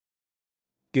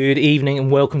Good evening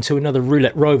and welcome to another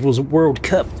Roulette Rivals World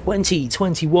Cup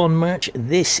 2021 match.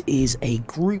 This is a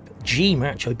Group G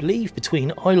match, I believe,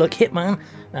 between ILikeHitman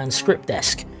and Script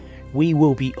Desk. We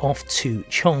will be off to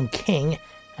Chongqing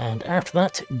and after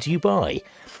that, Dubai.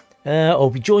 I'll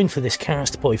be joined for this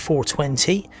cast by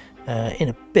 420 in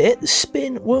a bit. The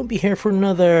spin won't be here for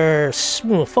another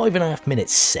 5.5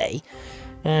 minutes, say.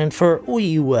 And for all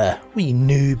you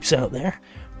noobs out there,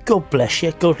 God bless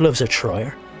you, God loves a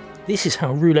trier. This is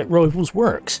how Roulette Rivals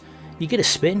works. You get a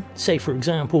spin, say for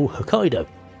example Hokkaido.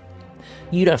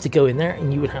 You'd have to go in there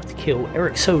and you would have to kill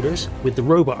Eric Soders with the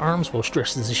robot arms whilst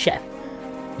dressed as a chef.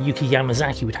 Yuki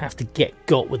Yamazaki would have to get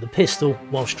got with a pistol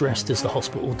whilst dressed as the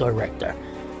hospital director.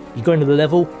 You go into the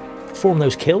level, perform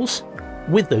those kills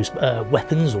with those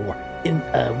weapons or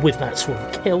with that sort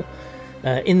of kill.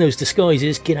 In those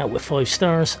disguises, get out with 5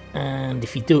 stars, and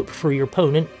if you do it before your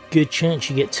opponent, good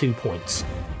chance you get 2 points.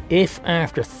 If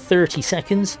after 30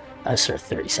 seconds,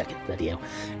 bloody hell.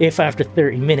 If after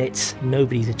 30 minutes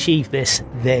nobody's achieved this,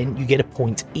 then you get a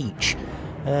point each.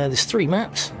 There's 3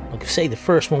 maps. Like I say, the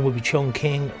first one will be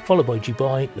Chongqing, followed by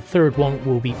Dubai. The third one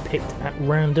will be picked at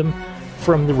random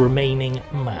from the remaining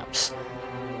maps.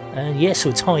 And yeah, so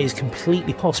it's high as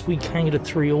completely possible. You can get a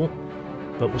 3-all,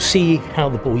 but we'll see how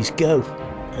the boys go.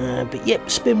 But yep,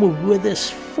 spin will be with us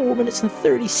 4 minutes and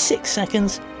 36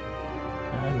 seconds.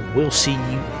 And we'll see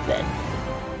you then.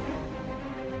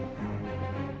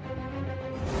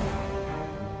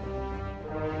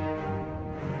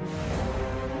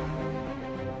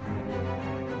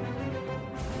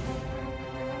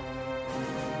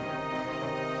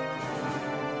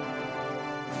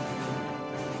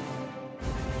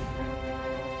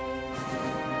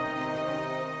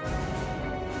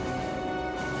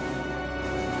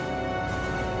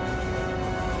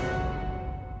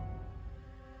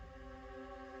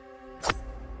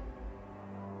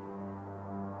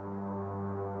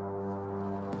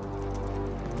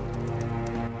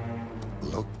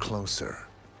 Closer.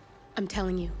 I'm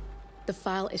telling you, the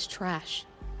file is trash.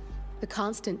 The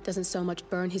Constant doesn't so much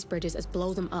burn his bridges as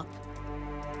blow them up.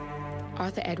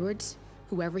 Arthur Edwards,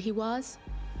 whoever he was,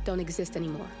 don't exist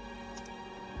anymore.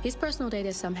 His personal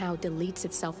data somehow deletes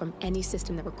itself from any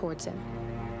system that records him.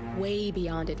 Way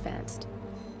beyond advanced.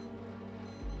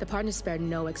 The partners spared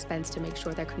no expense to make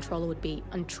sure their controller would be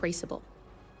untraceable.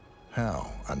 How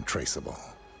untraceable?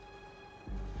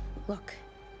 Look,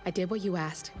 I did what you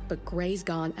asked, but Gray's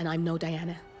gone and I'm no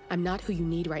Diana. I'm not who you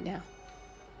need right now.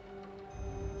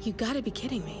 You gotta be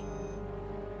kidding me.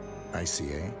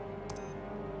 ICA?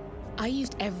 I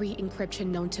used every encryption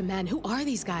known to man. Who are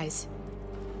these guys?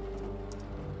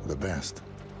 The best.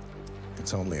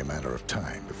 It's only a matter of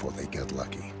time before they get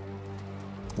lucky.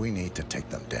 We need to take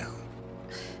them down.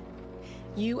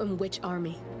 You and which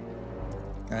army?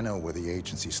 I know where the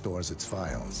agency stores its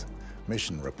files,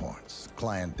 mission reports,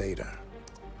 client data.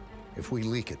 If we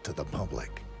leak it to the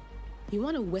public... You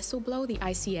want to whistleblow the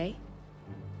ICA?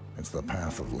 It's the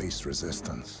path of least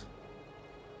resistance.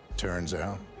 Turns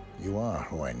out, you are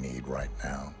who I need right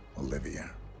now, Olivia.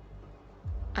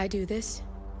 I do this,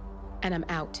 and I'm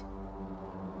out.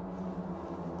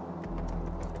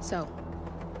 So,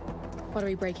 what are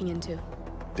we breaking into?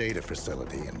 Data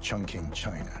facility in Chongqing,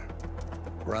 China.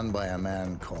 Run by a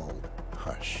man called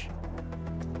Hush.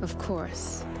 Of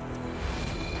course.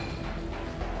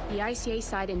 The ICA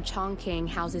site in Chongqing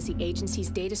houses the agency's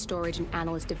data storage and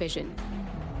analyst division.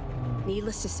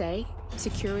 Needless to say,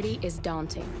 security is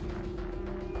daunting.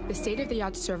 The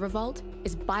state-of-the-art server vault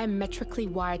is biometrically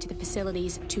wired to the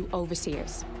facility's 2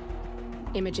 overseers.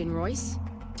 Imogen Royce,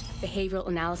 behavioral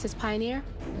analysis pioneer,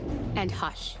 and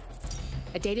Hush,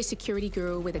 a data security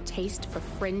guru with a taste for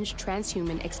fringe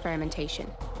transhuman experimentation.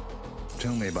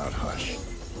 Tell me about Hush.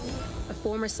 A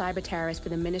former cyber terrorist for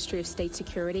the Ministry of State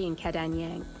Security in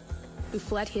Kadanyang, who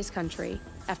fled his country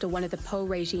after one of the Po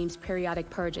regime's periodic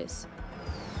purges.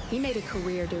 He made a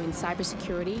career doing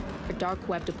cybersecurity for dark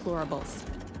web deplorables,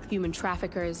 human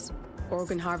traffickers,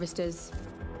 organ harvesters,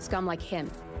 scum like him,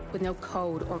 with no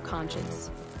code or conscience.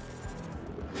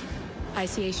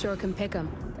 ICA sure can pick him.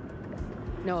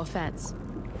 No offense.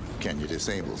 Can you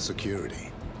disable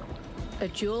security? A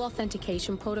dual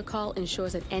authentication protocol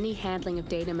ensures that any handling of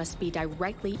data must be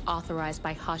directly authorized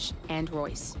by Hush and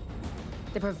Royce.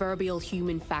 The proverbial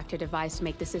human factor device to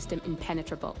make the system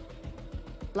impenetrable.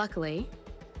 Luckily,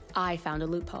 I found a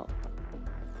loophole.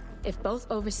 If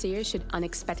both overseers should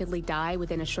unexpectedly die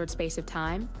within a short space of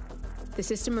time, the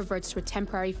system reverts to a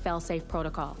temporary failsafe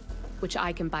protocol, which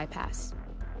I can bypass.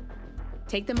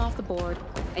 Take them off the board,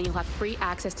 and you'll have free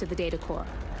access to the data core.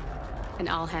 And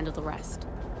I'll handle the rest.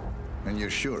 And you're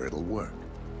sure it'll work?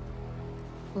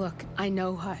 Look, I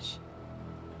know Hush.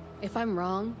 If I'm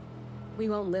wrong, we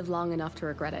won't live long enough to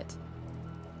regret it.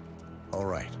 All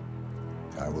right.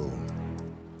 I will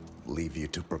leave you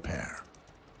to prepare.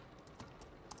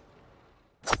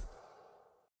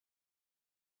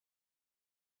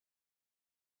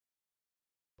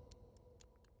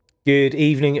 Good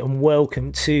evening and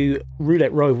welcome to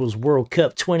Roulette Rivals World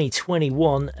Cup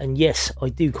 2021. And yes, I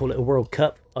do call it a World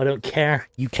Cup. I don't care.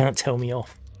 You can't tell me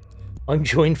off. I'm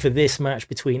joined for this match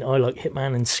between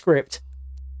ILikeHitman and Script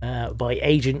by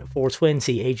Agent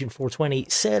 420. Agent 420,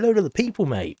 say hello to the people,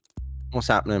 mate. What's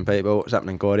happening, people? What's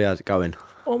happening, Gordy? How's it going?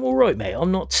 I'm all right, mate.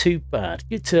 I'm not too bad.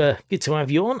 Good to have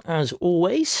you on, as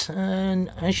always.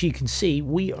 And as you can see,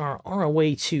 we are on our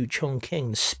way to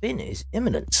Chongqing. The spin is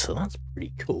imminent, so that's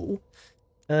pretty cool.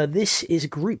 This is a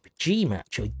Group G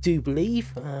match, I do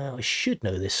believe. I should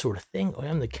know this sort of thing. I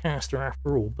am the caster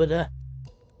after all, but we'll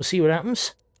see what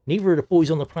happens. Neither of the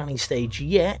boys on the planning stage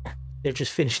yet. They're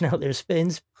just finishing out their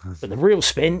spins. But the real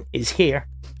spin is here.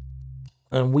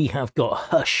 And we have got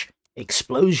Hush,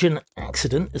 Explosion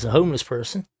Accident as a homeless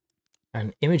person,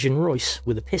 and Imogen Royce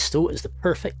with a pistol as the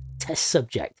perfect test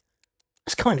subject.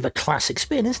 That's kind of a classic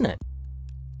spin, isn't it?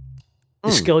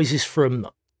 Disguises from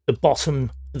the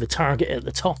bottom to the target at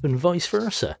the top and vice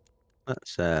versa.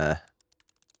 That's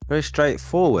very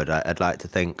straightforward, I'd like to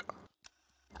think.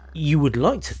 You would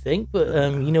like to think, but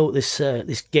you know what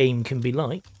this game can be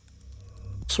like.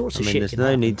 Sorts of shit. There's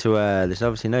no need to. There's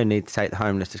obviously no need to take the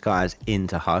homeless disguise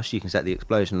into Hush. You can set the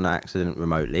explosion and accident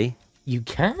remotely. You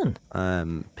can.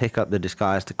 Pick up the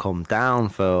disguise to calm down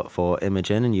for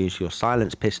Imogen and use your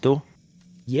silence pistol.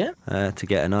 Yeah. To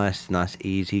get a nice,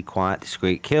 easy, quiet,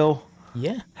 discreet kill.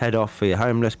 Yeah. Head off for your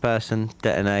homeless person.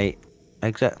 Detonate.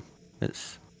 Exit.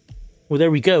 Well, there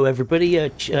we go, everybody.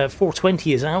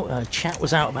 420 is out. Chat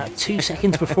was out about 2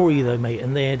 seconds before you, though, mate,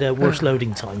 and they had worse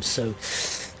loading times. So.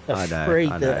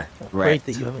 Afraid that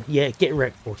you haven't. Yeah, get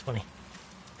wrecked, 420.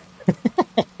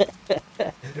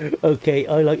 Okay,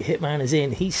 ILikeHitman is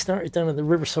in. He started down at the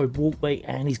Riverside Walkway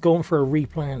and he's gone for a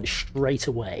replan straight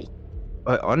away.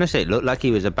 Honestly, it looked like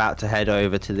he was about to head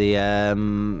over to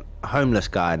the homeless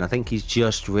guy, and I think he's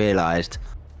just realised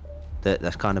that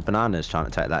that's kind of bananas trying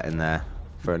to take that in there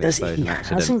for an explosion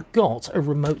accident. He hasn't got a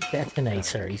remote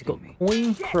detonator. He's got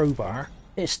coin, crowbar,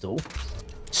 pistol.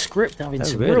 Script having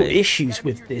some real issues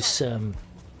with this a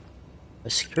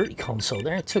security console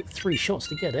there. It took 3 shots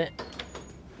to get it,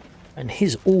 and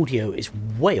his audio is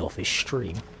way off his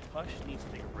stream,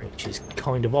 which is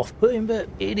kind of off-putting, but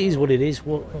it is what it is.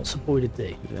 What's a boy to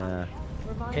do? Yeah.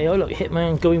 Okay,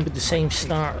 ILikeHitman going with the same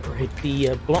start with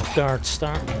the block guard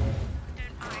start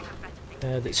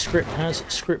that Script has.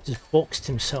 Script has boxed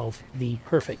himself the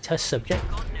perfect test subject.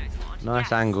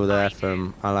 Nice angle there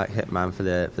from ILikeHitman for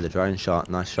the drone shot.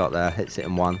 Nice shot there. Hits it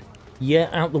in one. Yeah,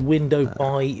 out the window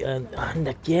by and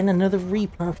again another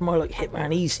replan from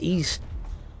ILikeHitman.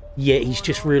 He's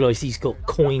just realised he's got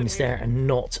coins there and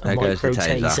not a micro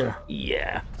taser.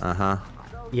 Yeah.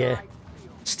 Yeah.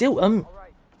 Still,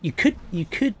 you could.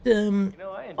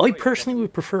 I personally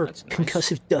would prefer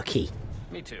concussive ducky.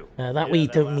 Me too. That way you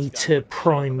don't need to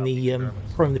prime the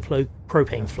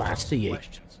propane flash, do you?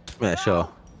 Yeah, sure.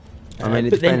 I mean,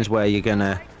 it depends where you're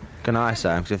gonna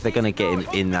ISO him, because if they're gonna get him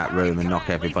in that room and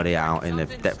knock everybody out in the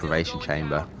deprivation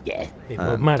chamber, yeah, it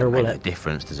won't matter what. No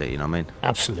difference, does it? You know what I mean?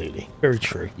 Absolutely, very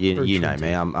true. You know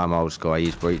me. I'm old school. I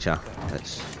use breacher.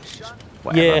 It's just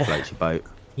whatever floats your boat.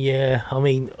 Yeah, I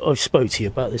mean, I've spoke to you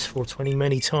about this 420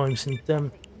 many times,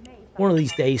 and one of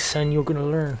these days, son, you're gonna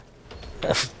learn.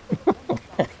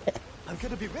 I'm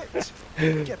gonna be rich.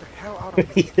 Get the hell out of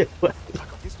here.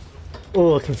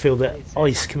 Oh, I can feel that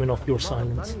ice coming off your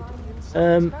silence.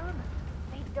 I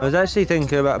was actually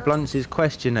thinking about Bluntz's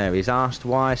question there. He's asked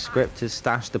why Script has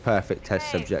stashed the perfect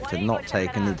test subject and not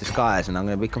taken the disguise, and I'm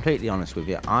going to be completely honest with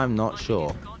you, I'm not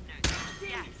sure.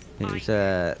 He's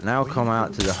now come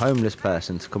out to the homeless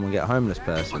person to come and get a homeless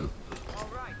person.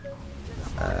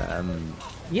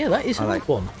 Yeah, that is a good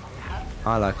one.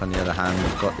 ILike, on the other hand,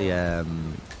 has got the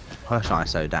Hush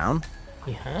ISO down.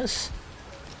 He has.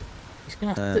 He's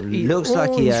gonna have to, looks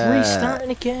like he's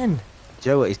restarting again. Do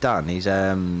you know what he's done? He's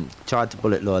tried to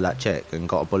bullet lure that chick and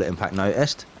got a bullet impact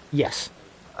noticed. Yes.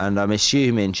 And I'm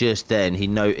assuming just then he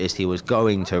noticed he was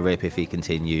going to rip if he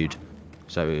continued.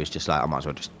 So he was just like, I might as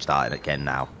well just start it again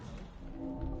now.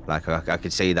 Like I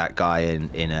could see that guy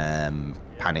in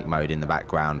panic mode in the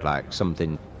background, like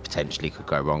something potentially could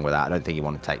go wrong with that. I don't think he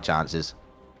wanted to take chances.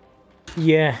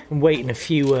 Yeah, and waiting a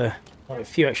few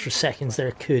extra seconds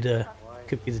there could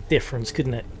be the difference,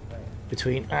 couldn't it?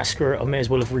 Between Asker, I may as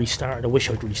well have restarted. I wish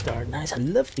I'd restarted. Now it's a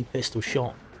lovely pistol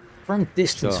shot from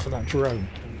distance for that drone.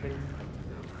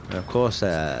 And of course,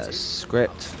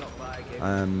 Script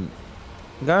Going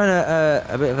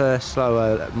a bit of a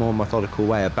slower, more methodical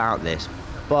way about this,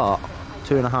 but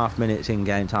 2.5 minutes in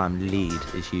game time lead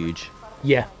is huge.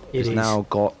 Yeah, it He's is. now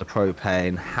got the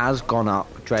propane, has gone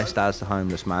up dressed as the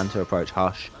homeless man to approach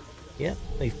Hush. Yeah,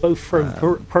 they've both thrown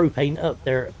propane up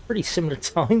there at a pretty similar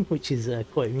time, which is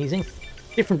quite amusing.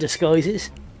 Different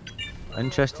disguises.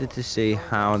 Interested to see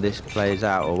how this plays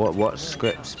out, or what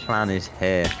Script's plan is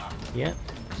here. Yeah.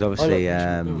 Because obviously,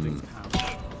 I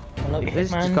like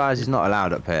this Hitman. disguise is not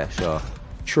allowed up here, sure.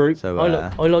 True. So,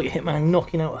 I like Hitman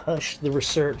knocking out Hush, the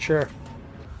researcher,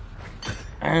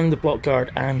 and the block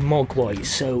guard, and Mogwai.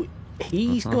 So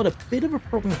he's got a bit of a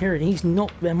problem here, and he's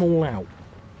knocked them all out.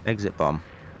 Exit bomb.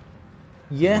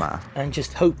 Yeah, and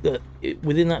just hope that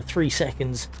within that 3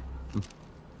 seconds,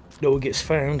 no one gets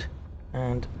found.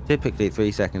 And Typically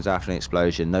 3 seconds after an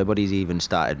explosion, nobody's even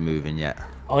started moving yet.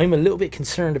 I'm a little bit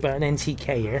concerned about an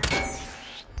NTK here.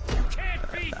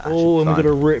 Oh, I'm going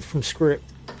to rip from Script.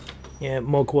 Yeah,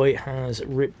 Mogwai has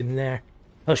ripped him there.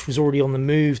 Hush was already on the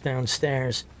move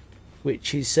downstairs,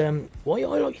 which is why I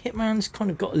like Hitman's kind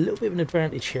of got a little bit of an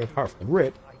advantage here, apart from the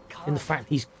rip, in the fact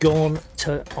he's gone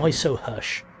to ISO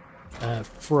Hush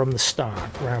from the start,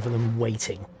 rather than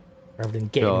waiting, rather than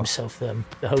getting himself the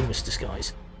homeless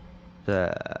disguise.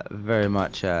 Very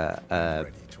much a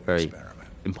very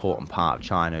important part of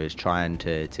China is trying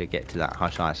to get to that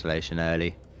Hush isolation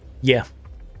early. Yeah.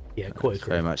 Yeah, quite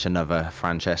agree. Very much another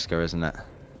Francesca, isn't it?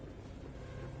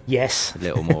 Yes. A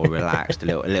little more relaxed, a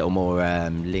little more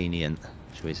lenient,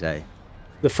 shall we say.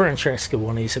 The Francesca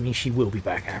one is, I mean, she will be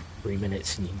back after 3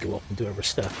 minutes and you can go off and do other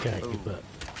stuff, can't you? But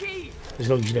as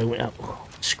long as you don't...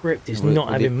 Script is not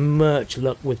having much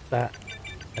luck with that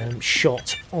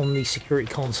shot on the security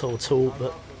console at all,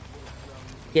 but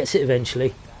gets it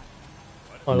eventually.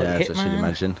 I like Hitman. I should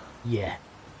imagine. Yeah.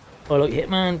 I like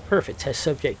Hitman. Perfect test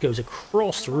subject. Goes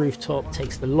across the rooftop,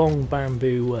 takes the long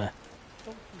bamboo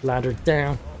ladder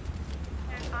down.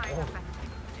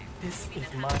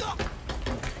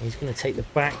 He's going to take the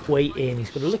back way in. He's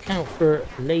got to look out for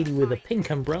a lady with a pink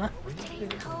umbrella.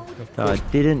 I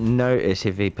didn't notice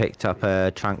if he picked up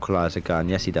a tranquilizer gun.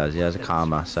 Yes, he does. He has a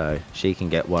Karma, so she can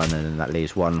get one, and then that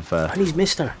leaves one for... And he's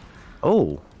missed her.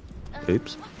 Oh.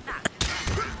 Oops.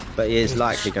 But he is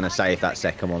likely going to save that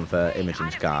second one for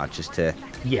Imogen's guard, just to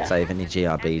save any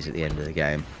GRBs at the end of the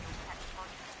game.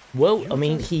 Well, I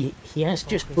mean, he has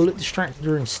just bullet distracted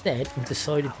her instead and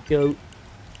decided to go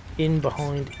in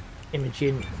behind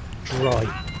Imogen dry.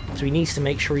 So he needs to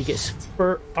make sure he gets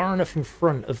far enough in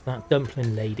front of that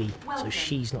dumpling lady, so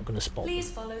she's not going to spot him. Please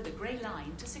follow the grey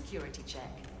line to security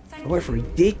check. However, he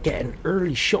did get an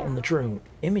early shot on the drone.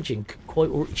 Imogen,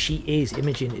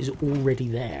 Imogen is already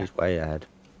there. He's way ahead.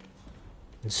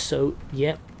 And so,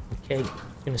 yep, okay,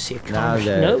 going to see a car.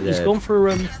 No, he's gone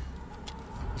for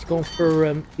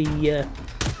the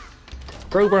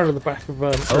crowbar to the back of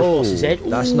her boss's head.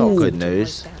 That's not good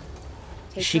news.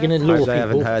 Is she going to lure people? They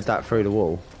haven't heard that through the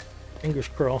wall. Fingers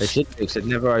crossed. They should, because they'd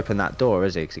never open that door,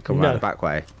 is he? Because he come around the back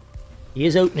way. He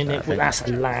is opening it, but that's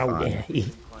loud. Yeah,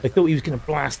 I thought he was going to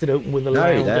blast it open with a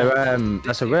loud... No,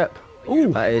 that's a rip.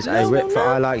 Ooh, that is a rip for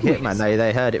I Like Hitman.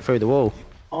 They heard it through the wall.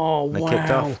 Oh, wow. They kicked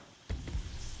off.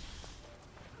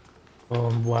 Oh,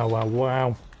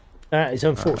 wow. That is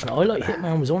unfortunate. I Like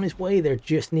Hitman was on his way there,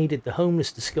 just needed the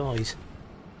homeless disguise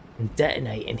and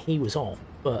detonate, and he was off.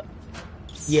 But,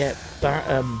 yeah,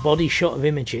 that body shot of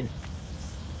Imogen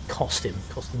cost him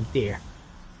dear.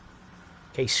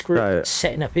 Okay, Script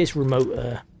setting up his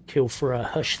remote kill for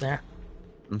Hush there.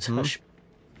 Hush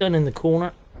done in the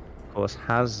corner. Of course,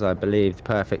 has, I believe, the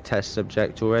perfect test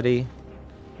subject already.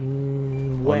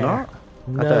 Where? Or not?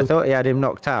 No. I thought he had him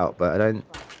knocked out, but I don't...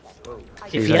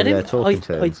 If he had him, talking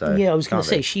to him, so yeah, I was going to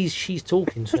say she's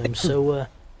talking to him, so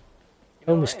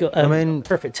almost got. I mean,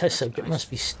 perfect test subject must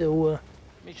be still.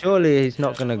 Surely he's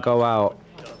not going to go out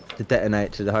to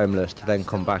detonate to the homeless to then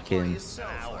come back in.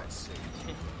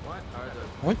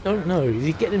 I don't know. Is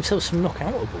he getting himself some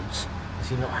knockoutables? Does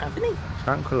he not have any?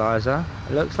 Tranquilizer.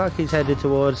 It looks like he's headed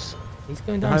towards. He's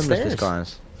going the downstairs. homeless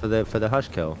disguise for the Hush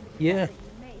kill. Yeah.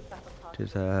 Which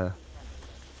is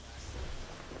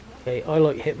Okay, I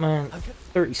Like Hitman.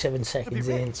 37 seconds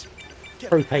in.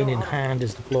 Propane in hand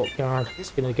as the block guard.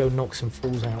 He's going to go knock some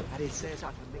fools out.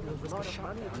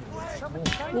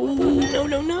 Oh,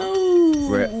 no.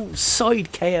 Rip.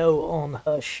 Side KO on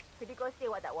Hush. Could you go see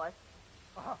what that was?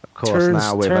 Of course,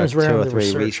 now with 2 or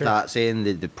 3 restarts in,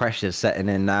 the pressure's setting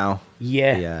in now.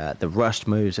 Yeah. The rushed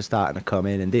moves are starting to come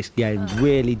in, and this game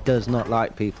really does not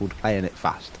like people playing it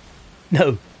fast.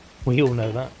 No, we all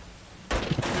know that.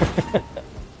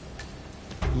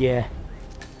 Yeah.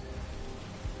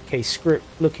 Okay, Script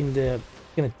looking to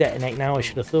Gonna detonate now, I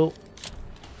should have thought.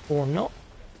 Or not.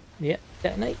 Yeah,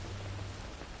 detonate.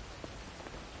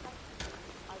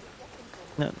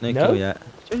 No kill yet.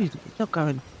 He's not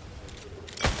going.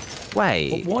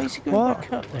 Wait. But why is he going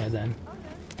back up there then?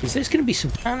 Because there's going to be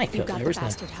some panic up there,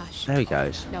 isn't there? Hush. There he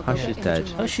goes. Hush is dead.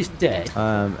 Hush is dead.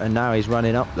 And now he's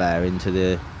running up there into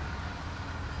the.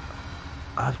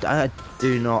 I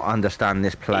do not understand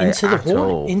this play at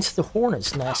all. Into the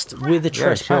hornet's nest with a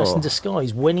trespassing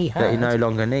disguise when he had. That he no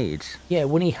longer needs. Yeah,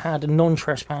 when he had a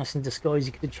non-trespassing disguise,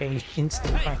 he could have changed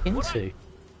instantly back into.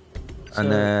 So,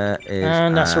 and there is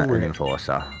that's a an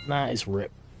enforcer. That is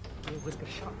rip.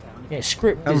 Yeah,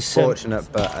 script is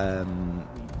unfortunate, but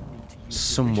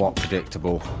somewhat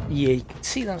predictable. Yeah, you can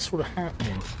see that sort of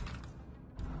happening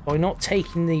by not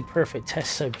taking the perfect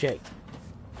test subject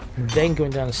and then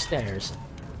going downstairs.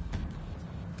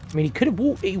 I mean, he could have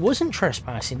walked. He wasn't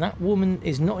trespassing. That woman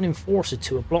is not an enforcer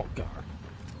to a block guard,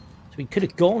 so he could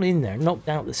have gone in there, knocked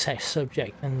out the test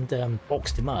subject, and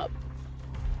boxed him up.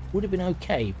 Would have been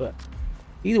okay, but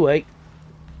either way.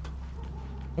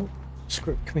 Oh,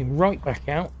 script coming right back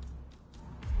out.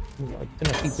 I don't know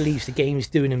if he believes the game is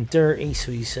doing him dirty,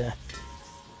 so he's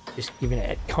just giving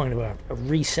it a kind of a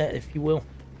reset, if you will.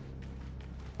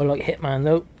 I like Hitman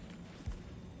though.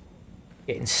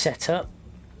 Getting set up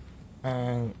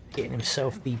and getting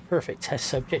himself the perfect test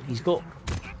subject. He's got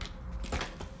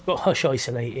Hush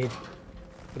isolated,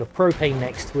 got a propane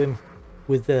next to him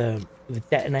with the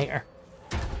detonator.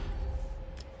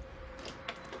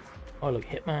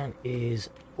 ILikeHitman is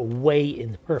away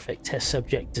in the perfect test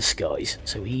subject disguise,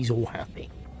 so he's all happy.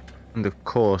 And of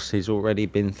course, he's already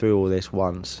been through all this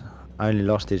once. Only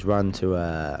lost his run to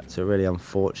a really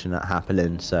unfortunate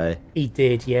happening, so he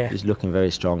did, yeah. He's looking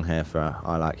very strong here for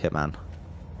ILikeHitman.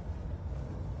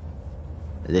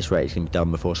 At this rate, he's going to be done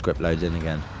before script loads in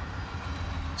again.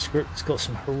 Script's got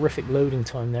some horrific loading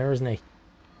time there, hasn't he?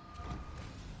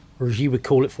 Or as you would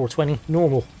call it, 420,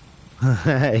 normal.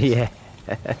 Yeah.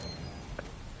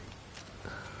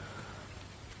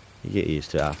 You get used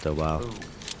to it after a while.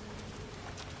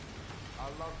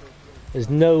 There's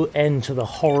no end to the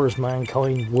horrors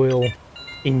mankind will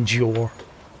endure.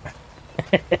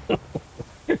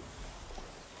 And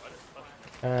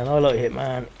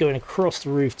ILikeHitman going across the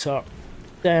rooftop,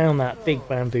 down that big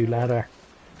bamboo ladder.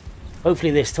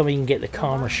 Hopefully this time he can get the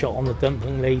calmer shot on the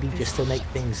dumpling lady, just to make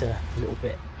things a little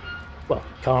bit, well,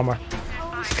 calmer.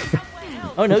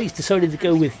 Oh no, he's decided to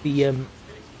go with the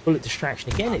bullet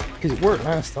distraction again, because it worked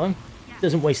last time.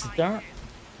 Doesn't waste a dart.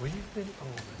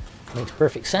 Makes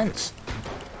perfect sense.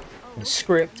 And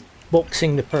script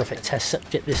boxing the perfect test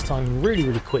subject this time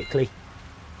really quickly.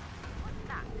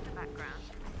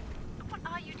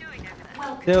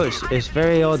 Still, it's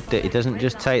very odd that he doesn't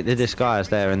just take the disguise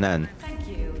there and then.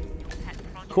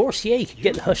 Of course, yeah, you could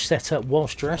get the Hush set up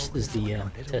whilst dressed as the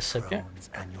test subject.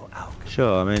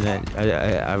 Sure, I mean,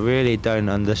 I really don't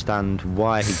understand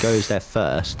why he goes there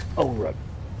first. Oh, right.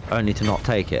 Only to not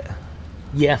take it.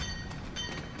 Yeah.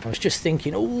 I was just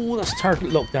thinking, oh, that's target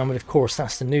lockdown, but of course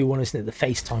that's the new one, isn't it? The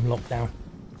FaceTime lockdown.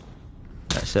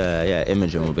 That's, yeah,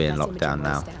 Imogen will be in lockdown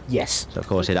now. Yes. So of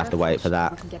course he'd have to wait for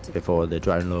that before the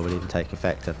drone law would even take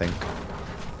effect, I think.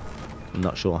 I'm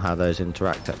not sure how those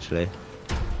interact, actually.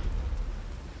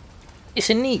 It's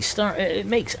a neat start. It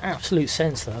makes absolute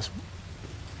sense, though. That's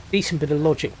a decent bit of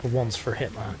logic for once for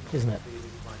Hitman, isn't it?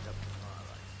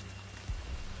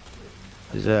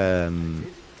 He's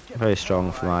very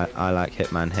strong from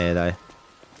ILikeHitman here, though.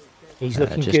 He's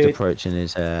looking just good. Approaching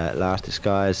his last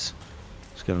disguise.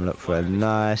 Just going to look for a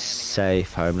nice,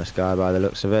 safe, homeless guy by the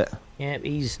looks of it. Yeah,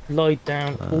 he's lied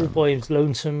down all by his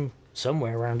lonesome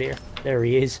somewhere around here. There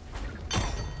he is.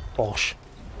 Bosh.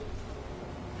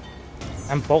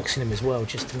 And boxing him as well,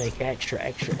 just to make it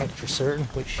extra certain,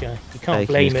 which you can't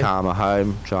blame him. Taking his karma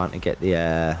home, trying to get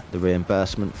the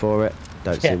reimbursement for it.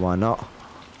 Don't see why not.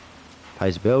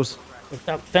 Pays the bills.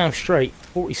 Damn straight.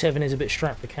 47 is a bit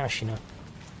strapped for cash, you know.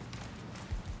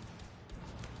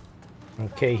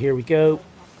 Okay, here we go.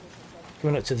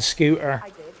 Coming up to the scooter.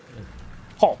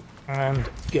 Hop and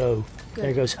go.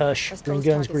 There goes Hush. Green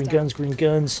guns, green guns, green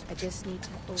guns.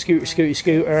 Scooter, scooter,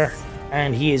 scooter.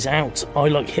 And he is out.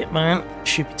 ILikeHitman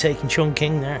should be taking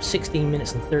Chongqing there. 16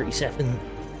 minutes and 30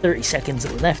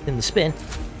 seconds left in the spin.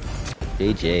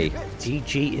 GG.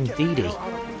 GG indeedy.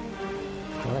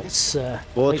 Let's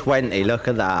 420, look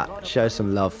at that. Show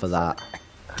some love for that.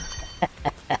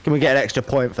 Can we get an extra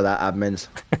point for that, admins?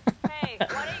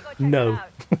 No.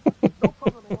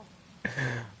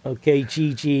 Okay,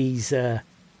 GG's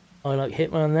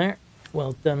ILikeHitman there.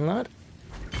 Well done, lad.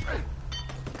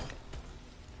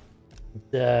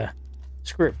 The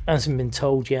script hasn't been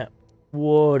told yet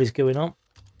what is going on.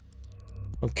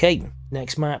 Okay,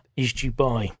 next map is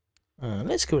Dubai.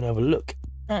 Let's go and have a look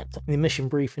at the mission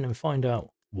briefing and find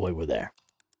out why we're there.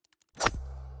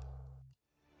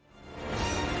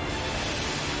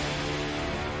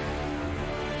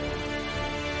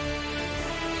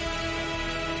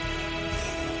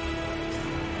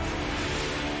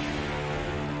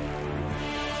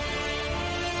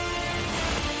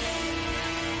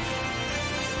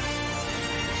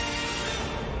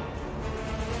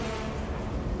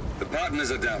 The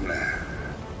partners are down there.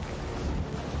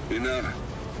 You know,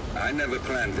 I never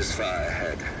planned this far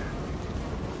ahead.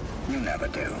 You never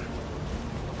do.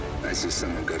 I see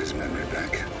someone got his memory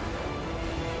back.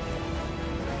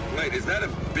 Wait, is that a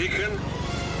beacon?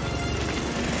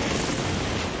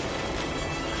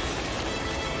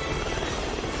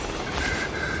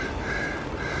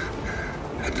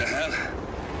 What the hell?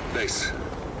 Base.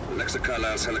 Alexa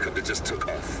Carlisle's helicopter just took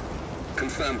off.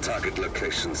 Confirm target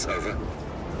locations, over.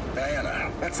 Diana,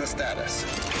 what's the status?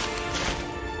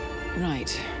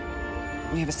 Right.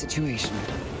 We have a situation.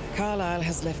 Carlisle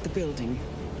has left the building.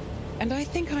 And I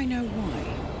think I know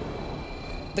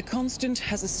why. The Constant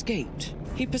has escaped.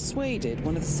 He persuaded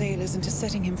one of the sailors into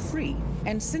setting him free.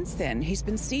 And since then, he's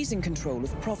been seizing control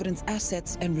of Providence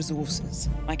assets and resources.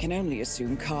 I can only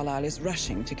assume Carlisle is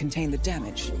rushing to contain the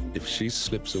damage. If she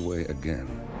slips away again...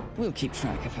 We'll keep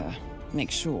track of her.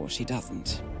 Make sure she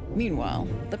doesn't. Meanwhile,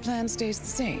 the plan stays the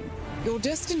same. Your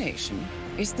destination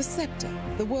is the Scepter,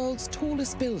 the world's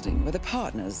tallest building where the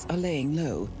partners are laying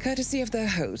low, courtesy of their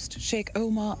host, Sheikh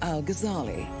Omar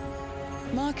Al-Ghazali.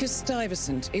 Marcus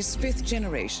Stuyvesant is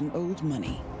fifth-generation old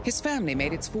money. His family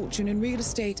made its fortune in real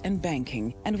estate and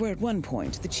banking, and were at one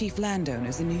point the chief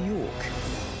landowners in New York.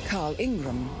 Carl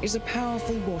Ingram is a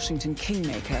powerful Washington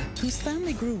kingmaker whose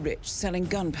family grew rich selling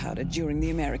gunpowder during the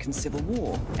American Civil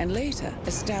War, and later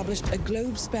established a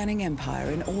globe-spanning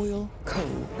empire in oil,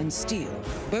 coal, and steel.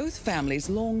 Both families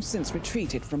long since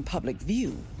retreated from public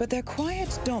view, but their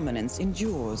quiet dominance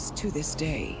endures to this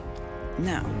day.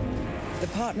 Now, the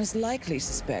partners likely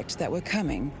suspect that we're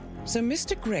coming, so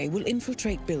Mr. Gray will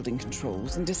infiltrate building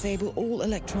controls and disable all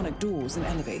electronic doors and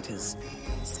elevators.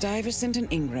 Stuyvesant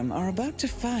and Ingram are about to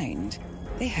find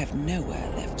they have nowhere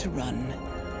left to run.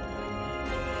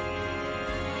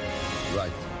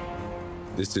 Right.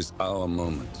 This is our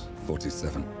moment,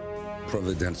 47.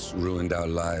 Providence ruined our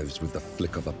lives with the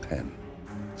flick of a pen.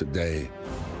 Today,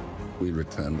 we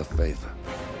return the favor.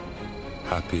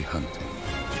 Happy hunting.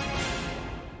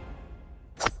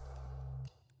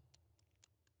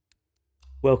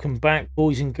 Welcome back,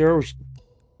 boys and girls,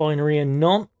 binary and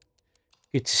non.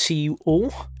 Good to see you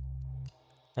all.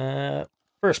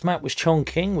 First map was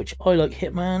Chongqing, which I Like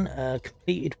Hitman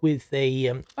completed with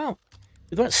a with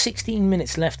about 16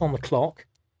 minutes left on the clock,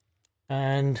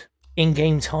 and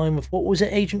in-game time of, what was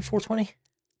it, Agent 420?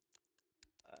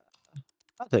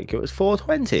 I think it was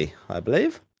 4:20, I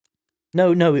believe.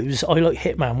 No, it was I Like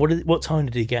Hitman. What time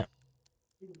did he get?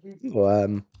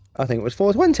 Well, I think it was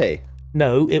 4:20.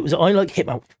 No, it was I Like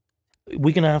Hitman.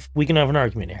 We're gonna have an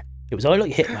argument here. It was I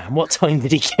Like Hitman. What time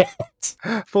did he get?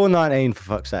 4:19, for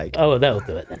fuck's sake. Oh, that'll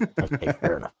do it then. Okay,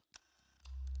 fair enough.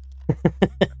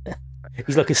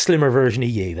 He's like a slimmer version of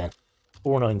you then.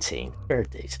 4:19. Fair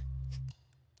days.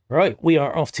 Right, we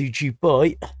are off to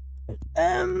Dubai.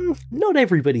 Not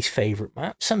everybody's favourite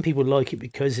map. Some people like it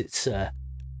because it's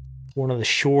one of the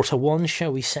shorter ones,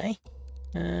 shall we say.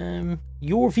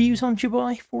 Your views on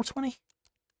Dubai 420?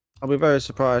 I'll be very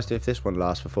surprised if this one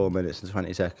lasts for 4 minutes and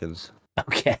 20 seconds.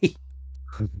 Okay.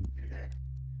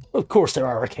 Of course, there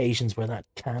are occasions where that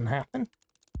can happen.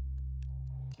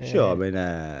 Sure, I mean,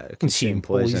 consume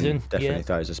poison definitely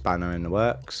throws a spanner in the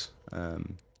works.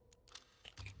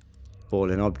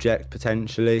 Falling object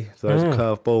potentially throws a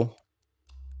curveball.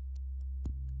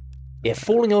 Yeah,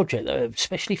 falling object,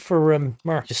 especially for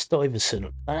Marcus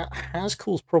Stuyvesant, that has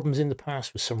caused problems in the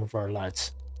past with some of our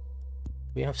lads.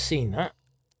 We have seen that.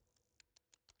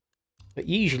 But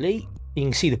usually, you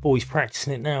can see the boys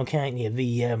practicing it now, can't you?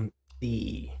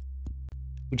 The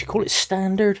would you call it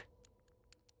standard?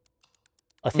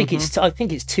 I think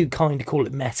it's too kind to call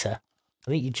it meta.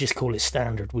 I think you'd just call it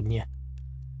standard, wouldn't you?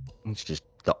 It's just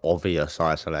the obvious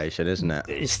isolation, isn't it?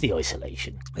 It's the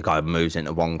isolation. The guy moves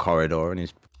into one corridor and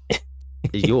he's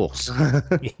yours.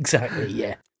 Exactly,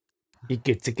 yeah. You're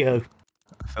good to go.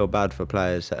 I feel bad for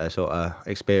players that are sort of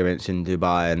experiencing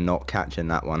Dubai and not catching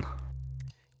that one.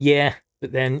 Yeah,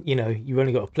 but then, you know, you've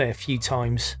only got to play a few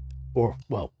times, or,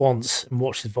 well, once, and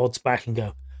watch the VODs back and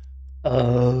go,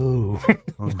 oh,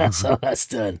 that's how that's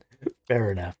done.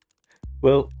 Fair enough.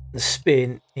 Well, the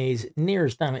spin is near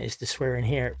as damn it is to swear in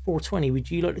here. 420, would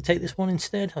you like to take this one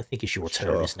instead? I think it's your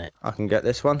turn, isn't it? I can get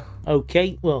this one.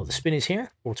 Okay, well, the spin is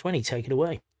here. 420, take it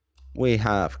away. We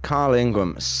have Carl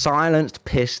Ingram, silenced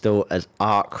pistol as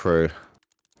art crew.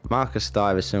 Marcus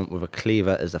Stuyvesant with a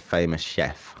cleaver as a famous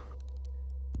chef.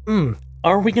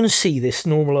 Are we going to see this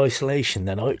normal isolation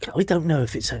then? I don't know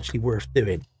if it's actually worth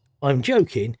doing. I'm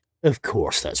joking. Of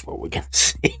course, that's what we're going to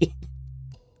see.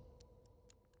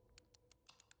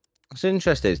 What's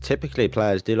interesting is typically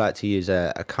players do like to use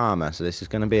a karma, so this is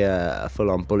going to be a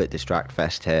full-on bullet distract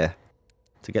fest here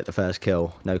to get the first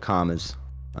kill. No karmas.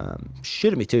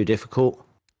 Shouldn't be too difficult.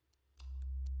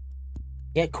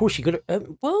 Yeah, of course you got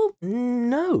to... well,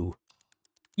 no.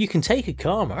 You can take a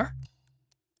karma,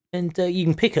 and you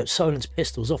can pick up silenced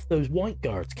pistols off those white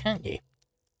guards, can't you?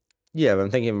 Yeah, but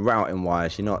I'm thinking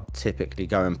routing-wise, you're not typically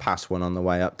going past one on the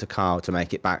way up to Carl to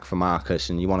make it back for Marcus,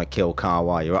 and you want to kill Carl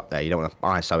while you're up there. You don't want to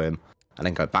ISO him and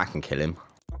then go back and kill him.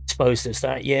 I suppose there's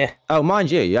that, yeah. Oh, mind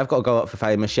you have got to go up for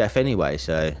famous chef anyway,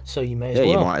 so... So you may as well.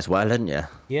 Yeah, you might as well, hadn't you?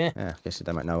 Yeah. Yeah, I guess it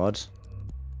don't make no odds.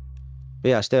 But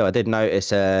yeah, still, I did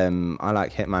notice, I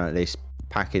like Hitman at least,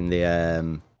 packing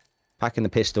the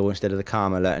pistol instead of the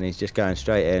karma alert, and he's just going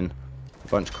straight in. A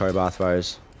bunch of crowbar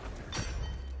throws.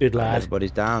 Good lad.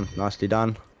 Everybody's down. Nicely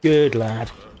done. Good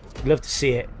lad. Love to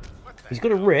see it. He's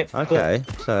got a rip. Okay,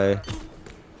 so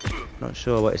not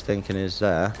sure what his thinking is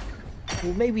there.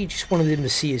 Well, maybe he just wanted him to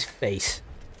see his face.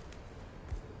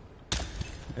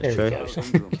 That's there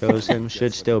true. Kills him.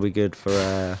 Should still be good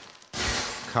for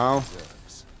Carl.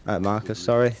 Marcus,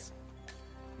 sorry.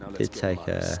 Did take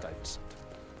a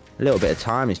little bit of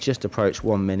time. He's just approached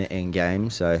 1 minute in game,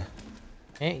 so...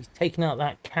 Yeah, he's taking out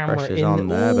that camera. Pressure's on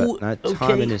there, but no,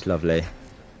 timing is lovely.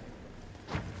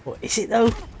 What is it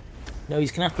though? No,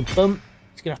 he's gonna have to bump.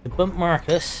 He's gonna have to bump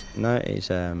Marcus. No,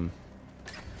 he's Yeah,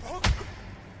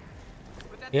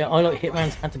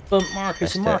 ILikeHitman's had to bump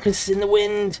Marcus, and Marcus is in the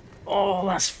wind. Oh,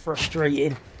 that's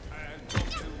frustrating.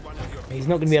 He's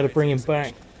not gonna be able to bring him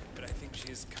back.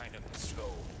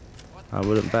 I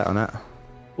wouldn't bet on that.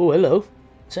 Oh, hello.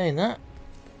 Saying that.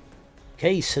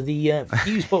 Okay, so the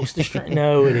fuse box distract.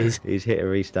 No, it is. He's hit a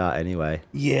restart anyway.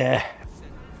 Yeah.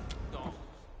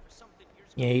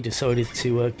 Yeah, he decided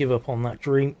to give up on that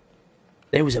dream.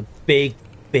 There was a big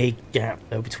gap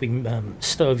though between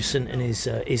Stuyvesant and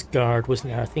his guard,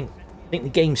 wasn't there? I think the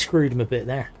game screwed him a bit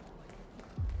there.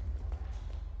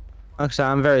 Like I say,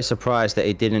 I'm very surprised that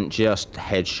he didn't just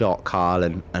headshot Carl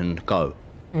and go.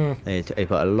 He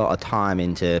put a lot of time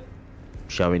into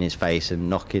showing his face and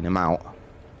knocking him out.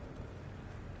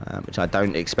 Which I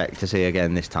don't expect to see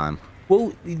again this time.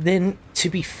 Well, then, to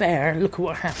be fair, look at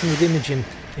what happened with Imogen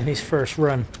in his first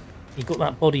run. He got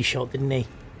that body shot, didn't he?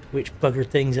 Which buggered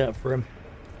things up for him.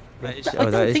 I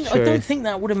don't think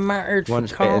that would have mattered for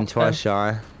Once Carl. bitten, twice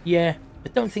shy. Yeah, I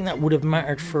don't think that would have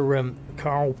mattered for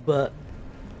Carl, but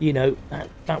you know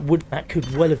that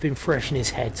could well have been fresh in his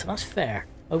head. So that's fair.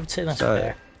 I would say that's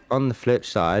fair. On the flip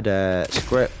side,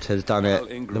 Script has done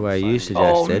it the way you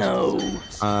suggested. Oh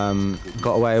no!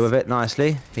 Got away with it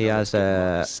nicely. He has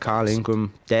Carl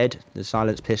Ingram dead, the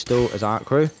silenced pistol as art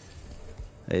crew.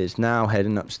 Is now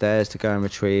heading upstairs to go and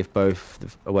retrieve both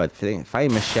the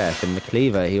famous chef and the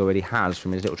cleaver he already has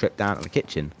from his little trip down to the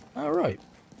kitchen. All right.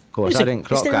 Of course, I didn't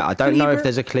clock that. I don't know if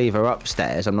there's a cleaver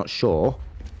upstairs. I'm not sure,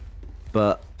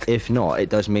 but if not, it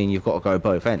does mean you've got to go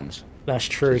both ends. That's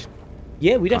true.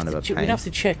 Yeah, we'd have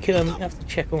to check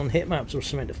on hit maps or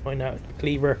something to find out if the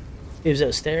cleaver is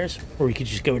upstairs, or you could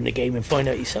just go in the game and find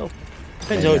out yourself.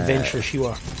 Depends how adventurous you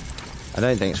are. I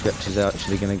don't think Script is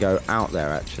actually going to go out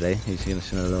there. Actually, he's going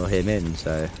to lure him in.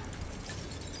 So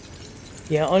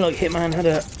yeah, ILikeHitman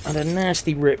had a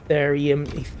nasty rip there. He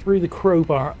threw the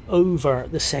crowbar over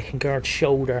the second guard's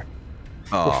shoulder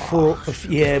before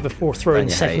throwing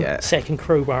the second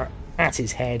crowbar at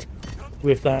his head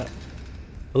with that.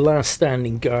 The last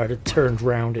standing guard had turned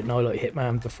round at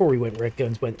ILikeHitman before he went red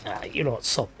guns. Went, you know what?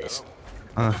 Stop this.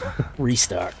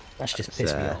 Restart. That's just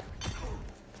pissed me off.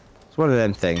 It's one of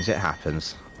them things. It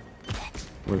happens.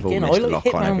 We've all missed a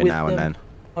lock on every now and then.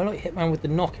 ILikeHitman with the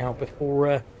knockout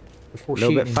before shooting. A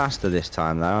little bit faster this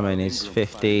time though. I mean, he's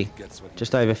 50,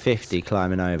 just over 50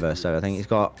 climbing over. So I think he's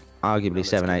got arguably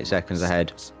 7-8 seconds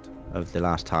ahead of the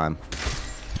last time,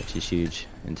 which is huge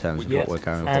in terms of what we're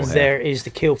going for. And there is the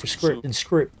kill for Script, and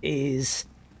Script is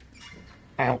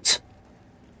out.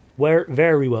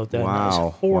 Very well done.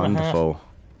 Wow, wonderful.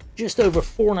 Just over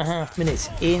 4.5 minutes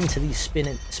into the spin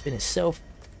itself.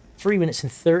 3 minutes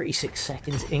and 36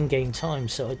 seconds in-game time.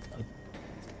 So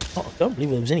I don't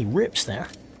believe there was any rips there.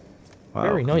 Wow,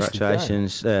 very nicely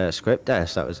congratulations, Script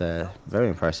Desk. That was very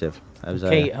impressive.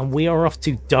 Okay, and we are off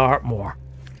to Dartmoor.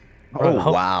 Right,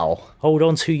 wow. Hold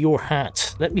on to your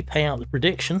hat. Let me pay out the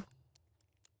prediction.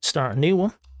 Start a new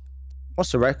one.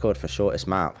 What's the record for shortest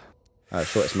map?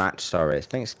 Shortest match, sorry. I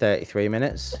think it's 33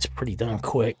 minutes. That's pretty damn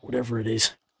quick, whatever it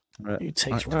is. It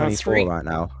takes round 24 3. right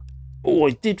now. Oh,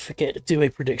 I did forget to do a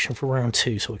prediction for round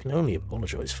 2, so I can only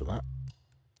apologise for that.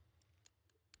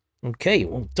 Okay,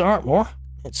 well, Dartmoor.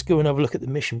 Let's go and have a look at the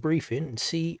mission briefing and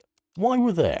see why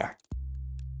we're there.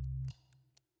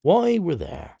 Why we're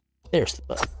there. There's the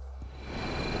button.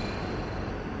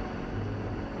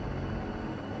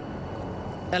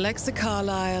 Alexa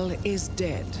Carlyle is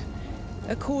dead.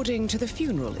 According to the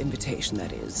funeral invitation,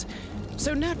 that is.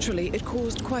 So naturally, it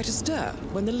caused quite a stir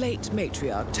when the late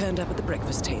matriarch turned up at the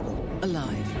breakfast table,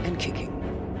 alive and kicking.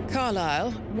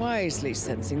 Carlyle, wisely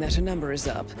sensing that her number is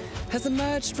up, has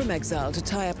emerged from exile to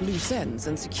tie up loose ends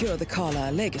and secure the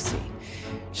Carlyle legacy.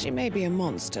 She may be a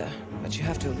monster, but you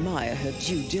have to admire her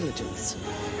due diligence.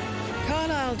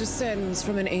 Carlyle descends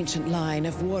from an ancient line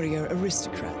of warrior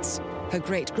aristocrats. Her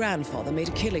great-grandfather made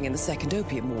a killing in the Second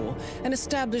Opium War and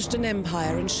established an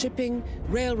empire in shipping,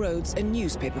 railroads, and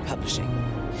newspaper publishing.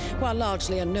 While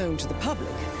largely unknown to the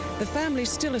public, the family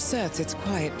still asserts its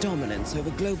quiet dominance over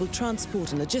global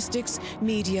transport and logistics,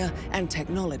 media, and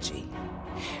technology.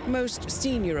 Most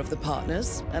senior of the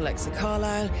partners, Alexa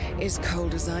Carlyle, is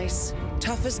cold as ice,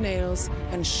 tough as nails,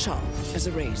 and sharp as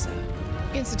a razor.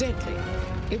 Incidentally,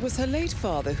 it was her late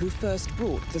father who first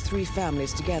brought the 3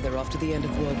 families together after the end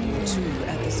of World War II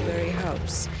at this very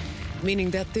house, meaning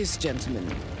that this gentleman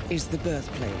is the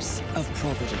birthplace of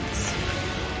Providence.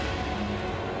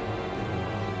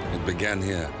 It began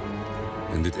here,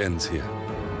 and it ends here.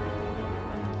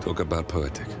 Talk about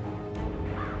poetic.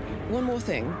 One more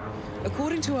thing.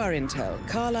 According to our intel,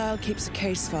 Carlyle keeps a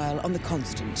case file on the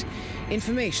Constant,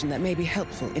 information that may be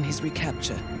helpful in his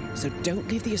recapture, so don't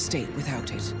leave the estate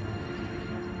without it.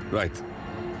 Right.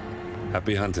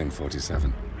 Happy hunting,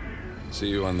 47. See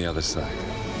you on the other side.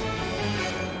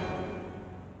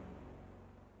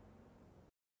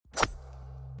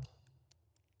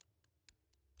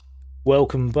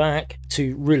 Welcome back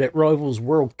to Roulette Rivals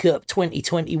World Cup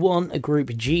 2021, a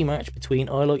Group G match between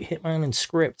ILikeHitman and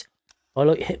Script.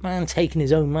 ILikeHitman taking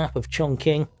his own map of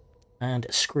Chongqing, and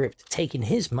Script taking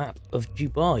his map of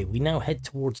Dubai. We now head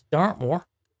towards Dartmoor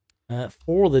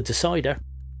for the decider.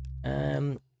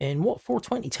 And what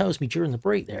 420 tells me during the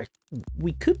break there,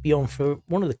 we could be on for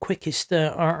one of the quickest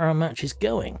RR matches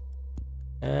going.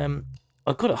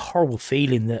 I've got a horrible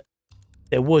feeling that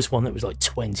there was one that was like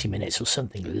 20 minutes or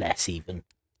something less even.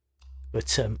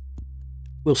 But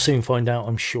we'll soon find out,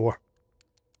 I'm sure.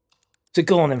 So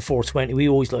go on then, 420. We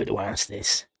always like to ask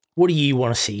this. What do you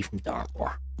want to see from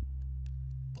Dartmoor?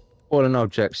 Fallen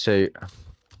object suit.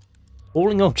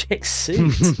 Falling object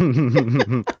suit?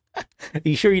 Are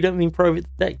you sure you don't mean private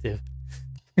detective?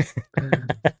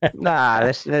 Nah,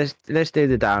 let's do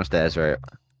the downstairs route.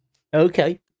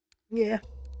 Okay. Yeah.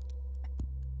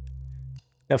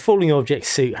 Now, falling object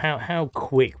suit, how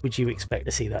quick would you expect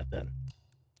to see that done?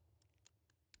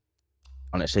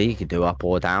 Honestly, you could do up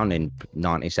or down in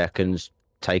 90 seconds,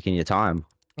 taking your time.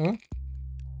 Hmm?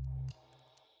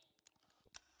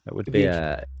 It would be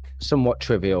somewhat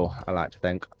trivial, I like to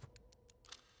think.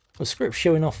 The Script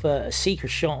showing off a secret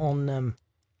shot on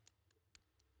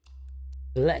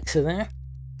Alexa there.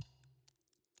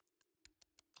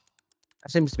 That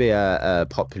seems to be a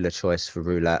popular choice for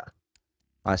Roulette.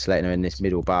 Isolating her in this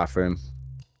middle bathroom.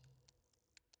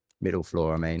 Middle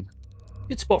floor, I mean.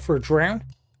 Good spot for a drown.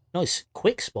 Nice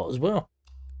quick spot as well.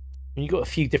 And you've got a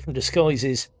few different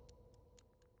disguises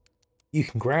you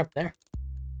can grab there.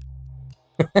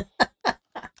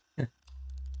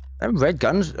 Them red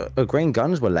guns, green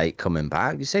guns were late coming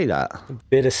back. You see that? A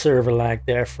bit of server lag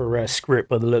there for Script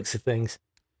by the looks of things.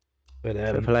 But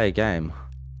Should play a game.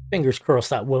 Fingers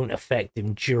crossed that won't affect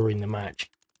him during the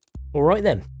match. Alright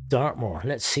then, Dartmoor.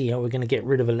 Let's see how we're going to get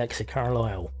rid of Alexa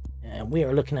Carlyle. And we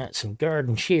are looking at some guard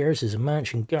and shears as a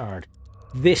mansion guard.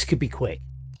 This could be quick.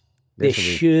 This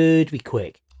should be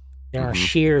quick. There are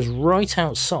shears right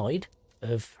outside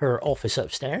of her office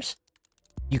upstairs.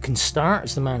 You can start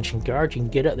as the mansion guard. You can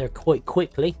get up there quite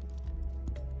quickly.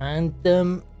 And,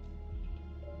 of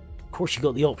course, you've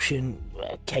got the option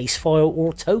case file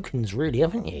or tokens, really,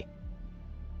 haven't you?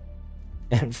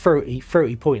 And Throaty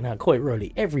pointing out quite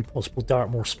rightly, every possible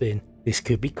Dartmoor spin, this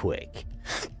could be quick.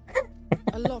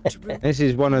 This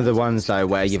is one of the ones, though,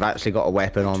 where you've actually got a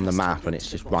weapon on the map and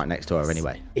it's just right next to her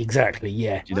anyway. Exactly,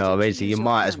 yeah. You know what I mean? So you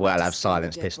might as well have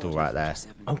silenced pistol right there.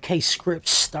 Okay, Script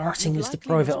starting as the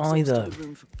private eye, though.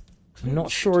 I'm not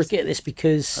sure I get this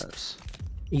because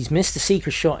he's missed the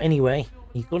secret shot anyway.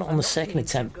 He got it on the second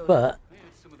attempt, but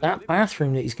that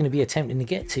bathroom that he's going to be attempting to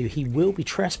get to, he will be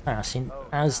trespassing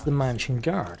as the mansion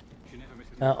guard.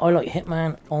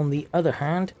 ILikeHitman, on the other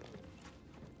hand,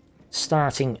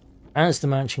 starting as the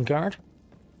mansion guard,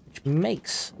 which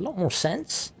makes a lot more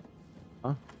sense.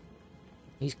 Huh?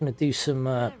 He's going to do some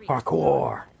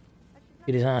parkour.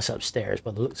 Get his ass upstairs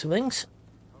by the looks of things.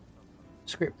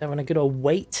 Script having a good old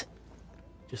wait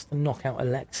just to knock out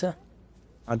Alexa.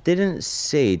 I didn't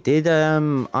see. Did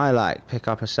ILike pick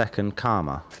up a second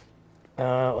karma?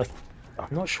 I'm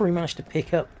not sure he managed to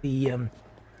pick up the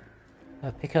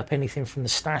anything from the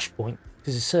stash point,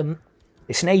 because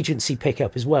it's an agency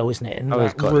pickup as well, isn't it? In He's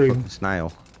that got room. the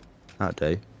snail.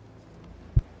 That'll do.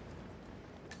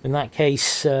 In that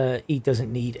case, he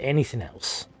doesn't need anything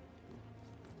else.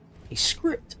 A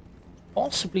Script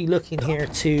possibly looking here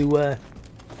to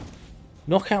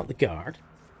knock out the guard.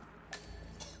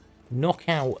 Knock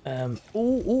out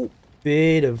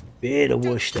bit of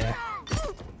whoosh there.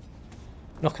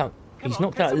 Knock out. He's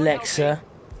knocked out Alexa.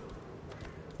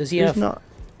 Does he have? Not.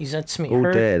 He's had something Oh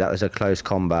hurt. dear, that was a close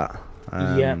combat.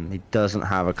 Yeah. He doesn't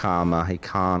have a karma. He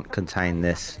can't contain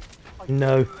this.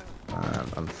 No.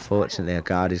 Unfortunately, a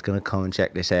guard is going to come and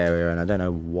check this area, and I don't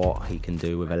know what he can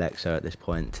do with Alexa at this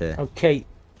point. Okay.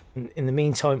 In the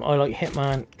meantime,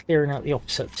 ILikeHitman clearing out the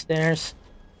opposite upstairs.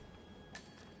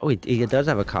 Oh, he does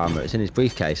have a karma. It's in his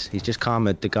briefcase. He's just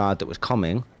karma'd the guard that was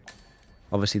coming.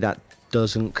 Obviously, that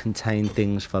doesn't contain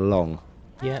things for long.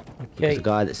 Yeah, Because okay. the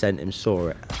guy that sent him saw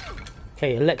it.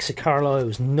 Okay, Alexa Carlisle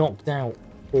was knocked out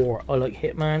for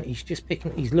ILikeHitman. He's just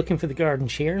picking. He's looking for the garden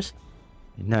shears.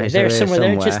 No, They're he's there over here somewhere.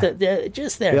 There,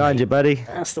 just there. Behind mate. you, buddy.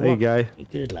 That's the there one. you go.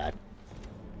 Good lad.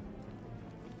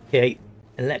 Okay,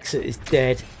 Alexa is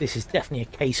dead. This is definitely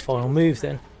a case file move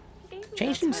then.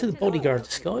 Changed into the bodyguard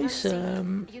disguise.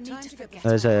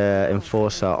 There's a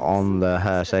enforcer on the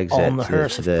hearse exit. On the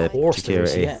hearse, the of course there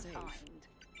is, security. yeah.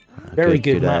 Very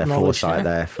good map knowledge foresight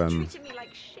there. there from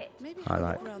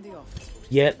ILike.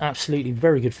 Yeah, absolutely,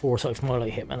 very good foresight from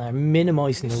ILikeHitman. They're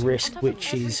minimising the risk,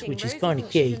 which is kind of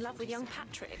key.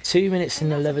 2 minutes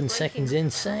and 11 seconds in,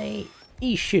 say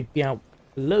he should be out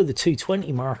below the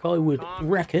 220 mark, I would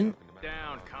reckon.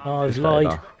 I've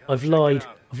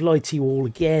lied to you all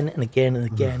again and again and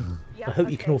again. I hope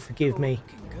you can all forgive me.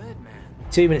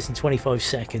 2 minutes and 25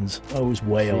 seconds. I was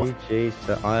way off. GG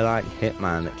to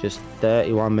ILikeHitman at just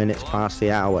 31 minutes past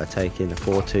the hour, taking the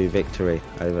 4-2 victory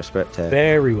over Script here.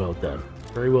 Very well done.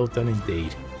 Very well done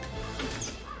indeed.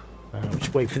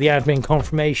 Just wait for the admin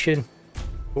confirmation,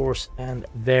 of course, and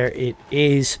there it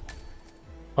is.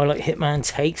 ILikeHitman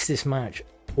takes this match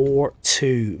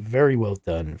 4-2. Very well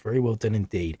done. Very well done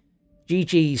indeed.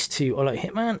 GG's to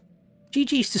ILikeHitman.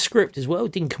 GG's to Script as well.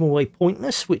 Didn't come away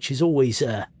pointless, which is always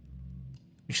a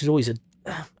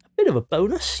bit of a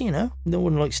bonus, you know. No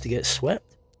one likes to get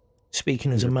swept.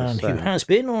 Speaking as a man who has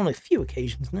been on a few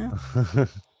occasions now.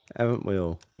 Haven't we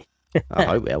all? I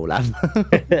hope we all have.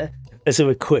 Let's have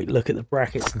a quick look at the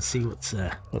brackets and see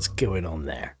what's going on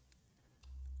there.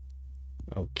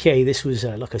 Okay, this was,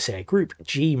 like I say, a Group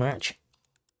G match.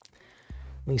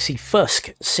 We can see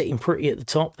Fusk sitting pretty at the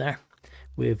top there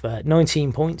with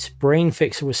 19 points. Brain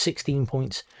Fixer was 16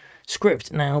 points.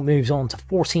 Script now moves on to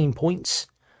 14 points.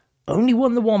 Only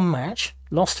won the one match,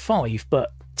 lost 5,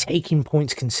 but taking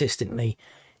points consistently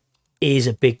is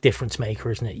a big difference maker,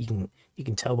 isn't it? You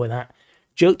can tell by that.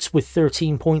 Jotes with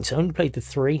 13 points, only played the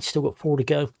 3, still got 4 to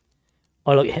go.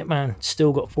 ILikeHitman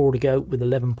still got 4 to go with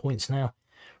 11 points now.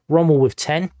 Rommel with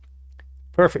 10.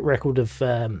 Perfect record of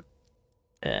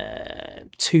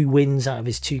 2 wins out of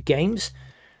his 2 games.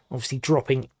 Obviously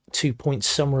dropping 2 points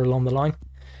somewhere along the line.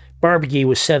 Barbecue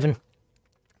was 7.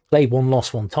 Played 1,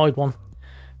 lost 1, tied 1.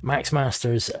 Max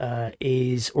Masters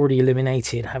is already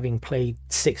eliminated, having played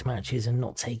 6 matches and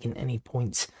not taken any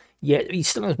points yet. He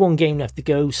still has 1 game left to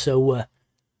go, so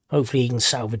hopefully he can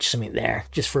salvage something there,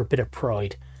 just for a bit of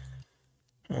pride.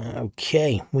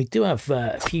 Okay, we do have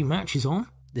a few matches on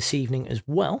this evening as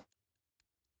well.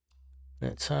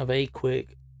 Let's have a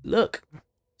quick look,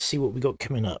 see what we got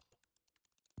coming up.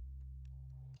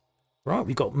 Right,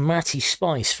 we got Matty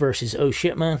Spice versus Oh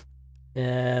Shit Man.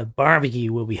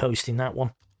 Barbecue will be hosting that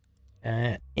one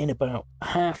in about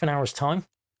half an hour's time.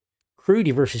 Crudy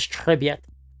versus Trebiat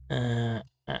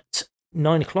at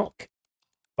 9 o'clock.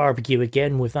 Barbecue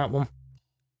again with that one.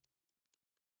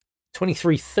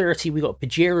 23:30 we got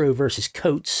Pajero versus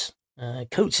Coates.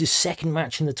 Coates' second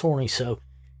match in the tourney, so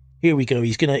here we go.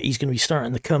 He's gonna be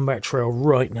starting the comeback trail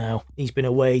right now. He's been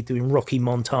away doing Rocky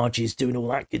montages, doing all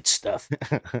that good stuff,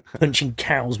 punching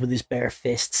cows with his bare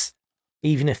fists,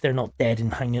 even if they're not dead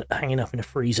and hanging up in a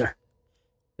freezer.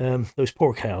 Those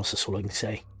poor cows, that's all I can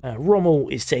say. Rommel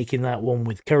is taking that one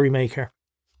with Currymaker.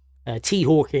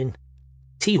 T-Hawkin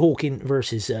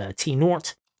versus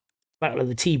T-Nort. Battle of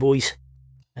the T-Boys.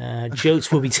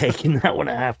 Jotes will be taking that one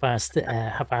at half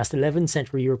past 11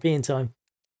 Central European time.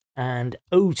 And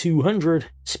 0200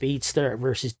 Speedster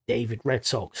versus David Red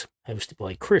Sox, hosted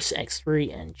by Chris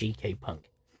X3 and GK Punk.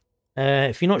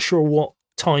 If you're not sure what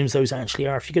times those actually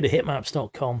are, if you go to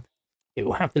hitmaps.com, it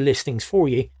will have the listings for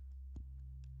you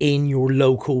in your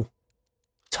local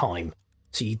time.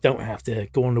 So you don't have to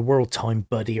go on the World Time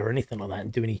Buddy or anything like that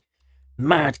and do any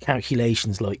mad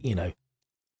calculations like, you know,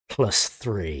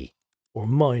 +3 or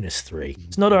 -3.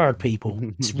 It's not hard, people.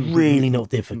 It's really not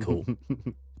difficult.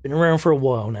 Been around for a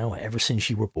while now, ever since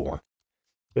you were born.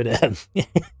 But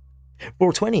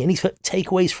 420, any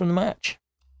takeaways from the match?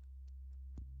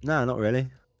 No, not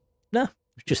really. No,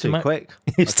 it's just too quick.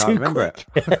 It's I can't remember it.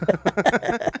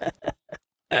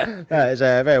 It's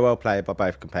very well played by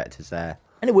both competitors there.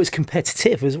 And it was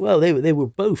competitive as well. They were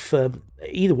both,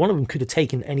 either one of them could have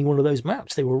taken any one of those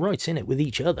maps. They were right in it with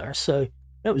each other. So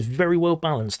that was very well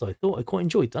balanced, I thought. I quite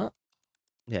enjoyed that.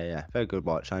 Yeah. Very good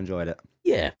watch. I enjoyed it.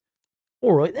 Yeah.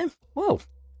 All right, then. Well,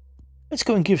 let's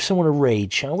go and give someone a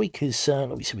raid, shall we? Because,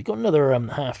 let me see, we've got another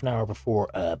half an hour before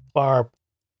Barb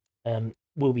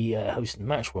will be hosting the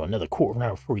match. Well, another quarter of an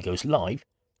hour before he goes live.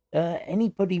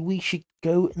 Anybody we should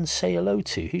go and say hello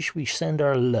to? Who should we send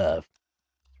our love?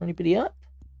 Is there anybody up?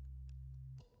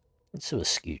 Let's do a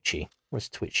Scoochie. Where's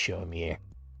Twitch showing me here?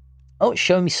 Oh, it's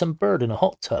showing me some bird in a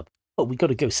hot tub. Oh, we got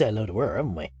to go say hello to her,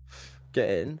 haven't we? Get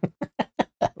in.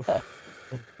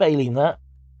 Failing that,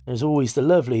 there's always the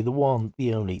lovely, the one,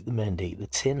 the only, the Mendy, the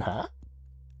Tin Hat.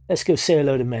 Let's go say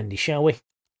hello to Mendy, shall we?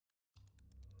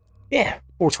 Yeah,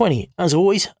 420. As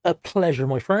always, a pleasure,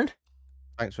 my friend.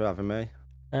 Thanks for having me.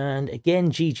 And again,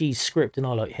 GG's script and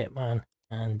I like Hitman.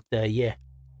 And yeah,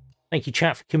 thank you,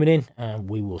 chat, for coming in. And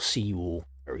we will see you all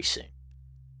very soon.